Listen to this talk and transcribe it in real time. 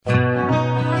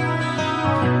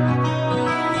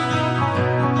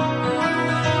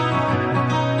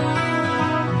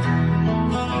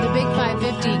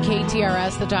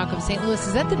Dock of St. Louis.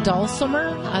 Is that the dulcimer?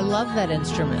 I love that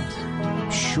instrument.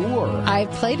 Sure. I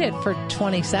played it for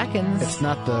 20 seconds. It's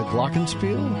not the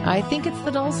glockenspiel? I think it's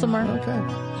the dulcimer. Okay.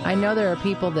 I know there are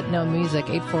people that know music.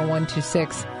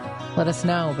 84126. Let us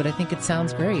know, but I think it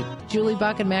sounds great. Julie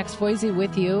Buck and Max Foisey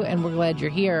with you, and we're glad you're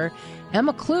here.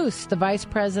 Emma Cluse, the Vice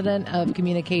President of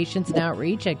Communications and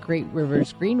Outreach at Great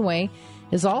Rivers Greenway,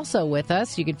 is also with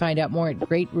us. You can find out more at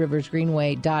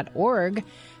greatriversgreenway.org.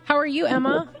 How are you,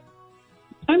 Emma?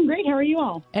 I'm great. How are you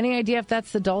all? Any idea if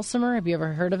that's the dulcimer? Have you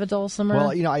ever heard of a dulcimer?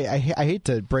 Well, I hate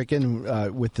to break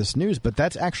in with this news, but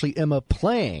that's actually Emma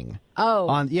playing. Oh,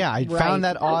 I found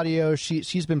that audio.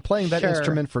 She's been playing that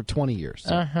instrument for 20 years.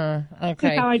 So. Okay.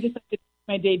 That's how I decided to do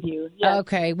my debut. Yes.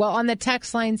 Okay. Well, on the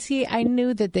text line, I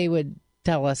knew that they would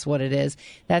tell us what it is.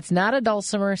 That's not a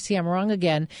dulcimer. See, I'm wrong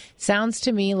again. Sounds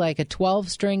to me like a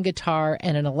 12-string guitar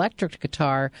and an electric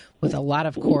guitar with a lot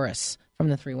of chorus from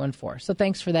the 314. So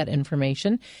thanks for that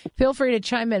information. Feel free to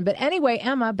chime in. But anyway,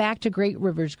 Emma, back to Great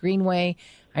Rivers Greenway.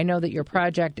 I know that your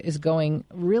project is going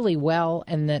really well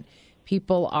and that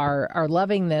people are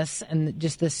loving this and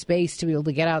just this space to be able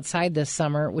to get outside this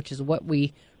summer, which is what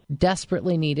we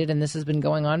desperately needed. And this has been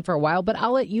going on for a while. But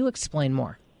I'll let you explain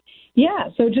more. Yeah,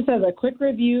 so just as a quick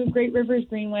review, Great Rivers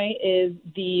Greenway is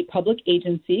the public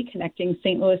agency connecting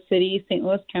St. Louis City, St.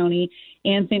 Louis County,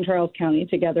 and St. Charles County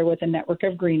together with a network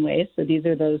of greenways. So these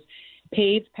are those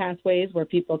paved pathways where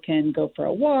people can go for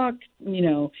a walk,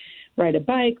 ride a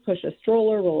bike, push a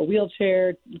stroller, roll a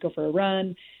wheelchair, go for a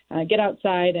run, get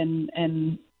outside and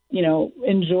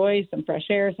enjoy some fresh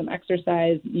air, some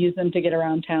exercise, use them to get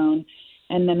around town.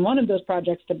 And then one of those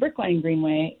projects, the Brickline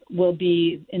Greenway, will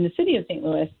be in the city of St.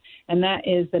 Louis. And that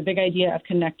is the big idea of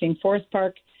connecting Forest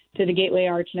Park to the Gateway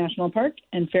Arch National Park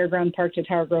and Fairground Park to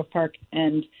Tower Grove Park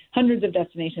and hundreds of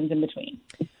destinations in between.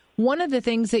 One of the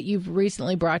things that you've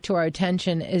recently brought to our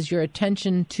attention is your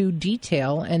attention to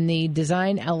detail and the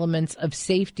design elements of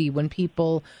safety when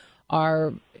people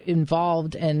are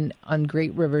involved on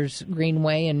Great Rivers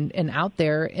Greenway and out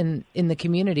there in the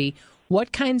community.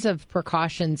 What kinds of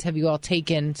precautions have you all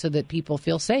taken so that people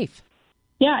feel safe?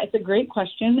 Yeah, it's a great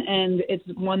question, and it's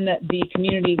one that the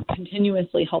community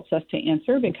continuously helps us to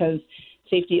answer because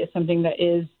safety is something that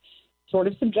is sort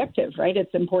of subjective, right?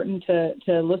 It's important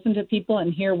to listen to people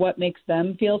and hear what makes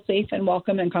them feel safe and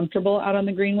welcome and comfortable out on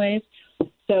the greenways.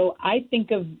 So I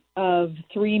think of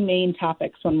three main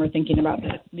topics when we're thinking about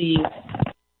this.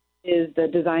 Is the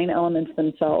design elements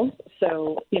themselves.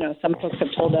 So, some folks have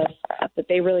told us that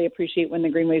they really appreciate when the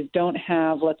greenways don't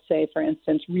have, let's say, for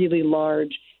instance, really large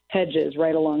hedges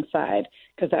right alongside,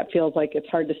 because that feels like it's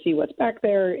hard to see what's back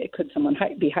there. Could someone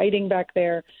be hiding back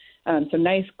there? So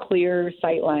nice, clear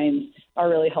sight lines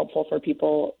are really helpful for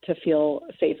people to feel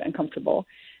safe and comfortable.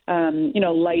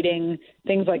 Lighting,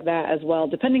 things like that as well.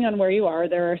 Depending on where you are,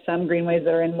 there are some greenways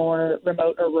that are in more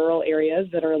remote or rural areas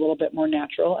that are a little bit more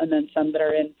natural, and then some that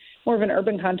are in more of an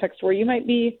urban context where you might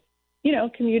be,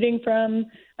 commuting from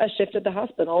a shift at the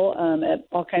hospital at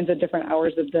all kinds of different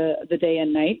hours of the day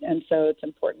and night. And so it's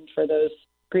important for those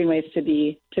greenways to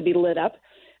be lit up.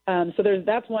 So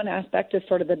that's one aspect is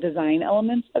sort of the design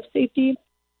elements of safety.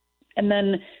 And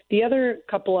then the other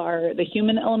couple are the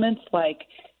human elements, like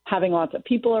having lots of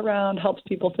people around helps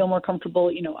people feel more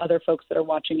comfortable, other folks that are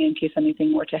watching in case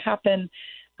anything were to happen.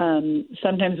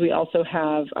 Sometimes we also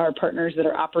have our partners that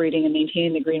are operating and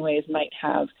maintaining the greenways might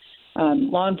have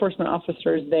law enforcement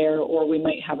officers there, or we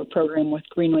might have a program with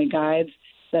Greenway guides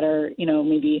that are,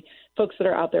 maybe folks that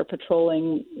are out there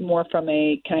patrolling more from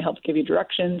can I help give you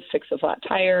directions, fix a flat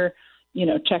tire,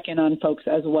 check in on folks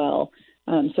as well.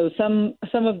 So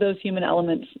some of those human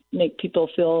elements make people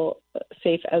feel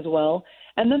safe as well.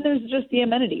 And then there's just the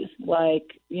amenities, like,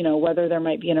 whether there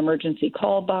might be an emergency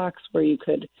call box where you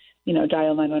could,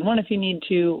 dial 911 if you need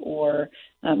to, or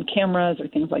cameras or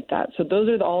things like that. So those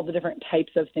are all the different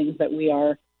types of things that we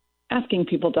are asking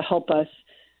people to help us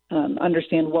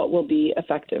understand what will be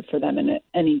effective for them in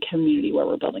any community where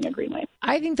we're building a greenway.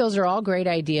 I think those are all great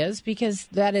ideas because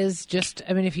that is just,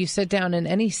 if you sit down in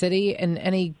any city and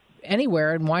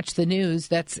anywhere and watch the news,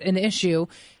 that's an issue.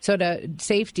 So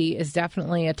safety is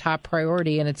definitely a top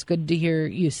priority, and it's good to hear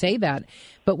you say that.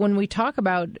 But when we talk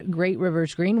about Great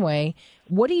Rivers Greenway,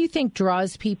 what do you think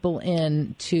draws people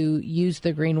in to use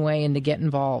the Greenway and to get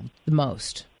involved the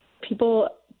most? People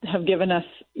have given us,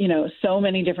 so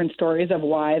many different stories of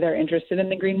why they're interested in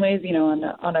the greenways,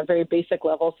 on a very basic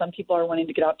level. Some people are wanting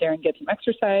to get out there and get some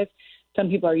exercise. Some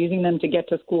people are using them to get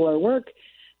to school or work.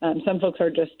 Some folks are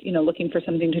just, looking for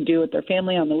something to do with their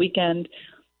family on the weekend.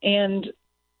 And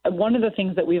one of the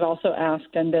things that we've also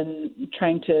asked and been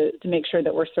trying to make sure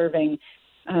that we're serving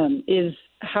is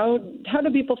how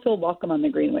do people feel welcome on the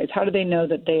greenways? How do they know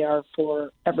that they are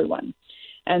for everyone?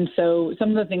 And so some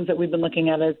of the things that we've been looking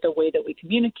at is the way that we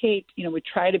communicate. We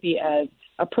try to be as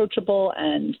approachable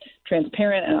and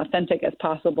transparent and authentic as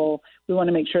possible. We want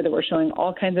to make sure that we're showing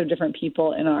all kinds of different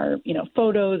people in our,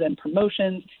 photos and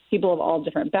promotions, people of all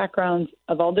different backgrounds,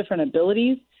 of all different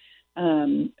abilities.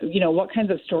 What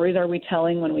kinds of stories are we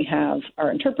telling when we have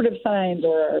our interpretive signs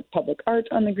or our public art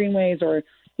on the greenways or,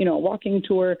 a walking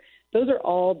tour? Those are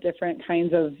all different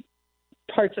kinds of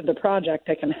parts of the project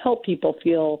that can help people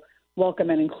feel welcome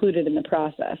and included in the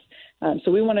process.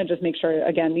 So we want to just make sure,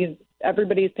 again,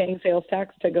 everybody's paying sales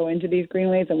tax to go into these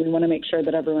greenways, and we want to make sure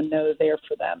that everyone knows they are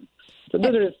for them. So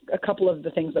those are just a couple of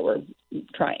the things that we're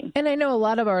trying. And I know a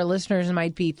lot of our listeners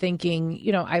might be thinking,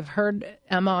 I've heard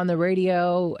Emma on the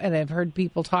radio and I've heard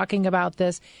people talking about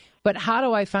this, but how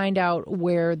do I find out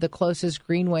where the closest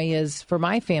greenway is for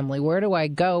my family? Where do I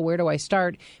go? Where do I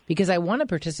start? Because I want to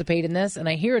participate in this and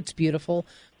I hear it's beautiful,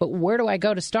 but where do I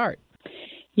go to start?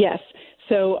 Yes.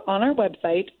 So on our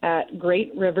website at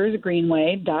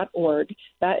greatriversgreenway.org,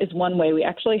 that is one way. We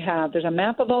actually there's a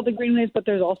map of all the greenways, but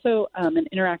there's also an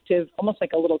interactive, almost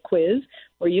like a little quiz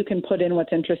where you can put in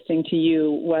what's interesting to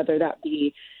you, whether that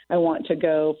be I want to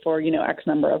go for, X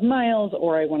number of miles,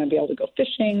 or I want to be able to go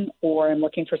fishing, or I'm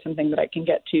looking for something that I can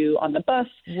get to on the bus.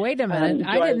 Wait a minute.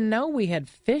 I didn't know we had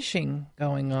fishing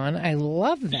going on. I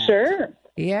love that. Sure.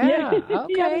 Yeah.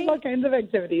 Okay. Yeah, there's all kinds of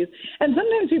activities. And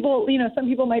sometimes people, some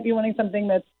people might be wanting something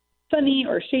that's sunny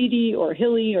or shady or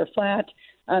hilly or flat.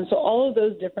 So all of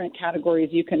those different categories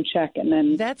you can check, and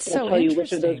then it'll tell you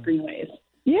which of those greenways.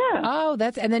 Yeah. Oh,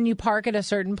 and then you park at a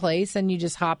certain place and you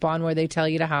just hop on where they tell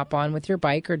you to hop on with your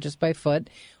bike or just by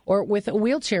foot or with a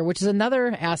wheelchair, which is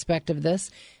another aspect of this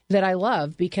that I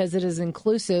love because it is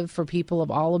inclusive for people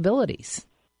of all abilities.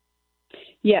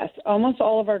 Yes, almost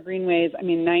all of our greenways,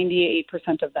 98%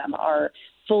 of them are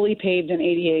fully paved and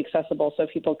ADA accessible, so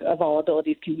people of all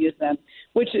abilities can use them,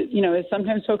 which, is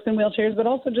sometimes folks in wheelchairs, but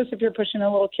also just if you're pushing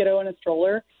a little kiddo in a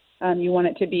stroller, you want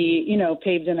it to be,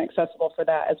 paved and accessible for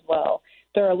that as well.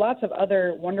 There are lots of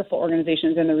other wonderful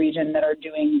organizations in the region that are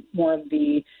doing more of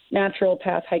the natural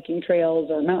path hiking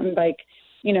trails or mountain bike,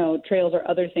 trails or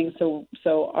other things. So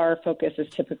our focus is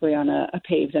typically on a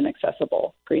paved and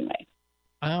accessible greenway.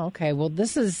 Oh, okay. Well,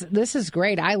 this is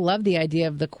great. I love the idea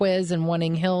of the quiz and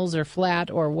wanting hills or flat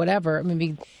or whatever. And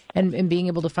being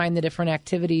able to find the different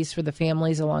activities for the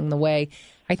families along the way.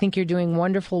 I think you're doing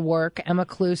wonderful work. Emma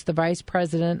Kloos, the Vice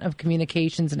President of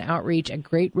Communications and Outreach at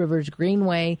Great Rivers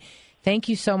Greenway. Thank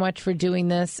you so much for doing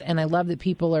this. And I love that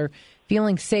people are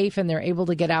feeling safe and they're able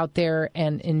to get out there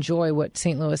and enjoy what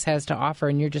St. Louis has to offer.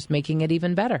 And you're just making it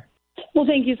even better. Well,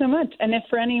 thank you so much. And if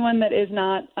for anyone that is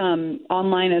not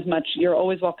online as much, you're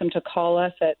always welcome to call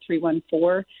us at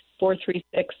 314-436-7009,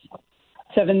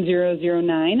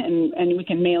 and we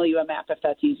can mail you a map if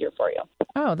that's easier for you.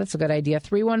 Oh, that's a good idea.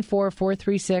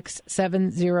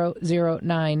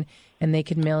 314-436-7009, and they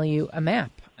can mail you a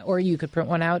map. Or you could print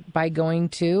one out by going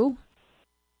to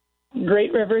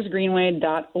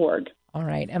greatriversgreenway.org. All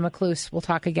right. Emma Kloos, we'll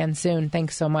talk again soon.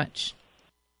 Thanks so much.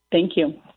 Thank you.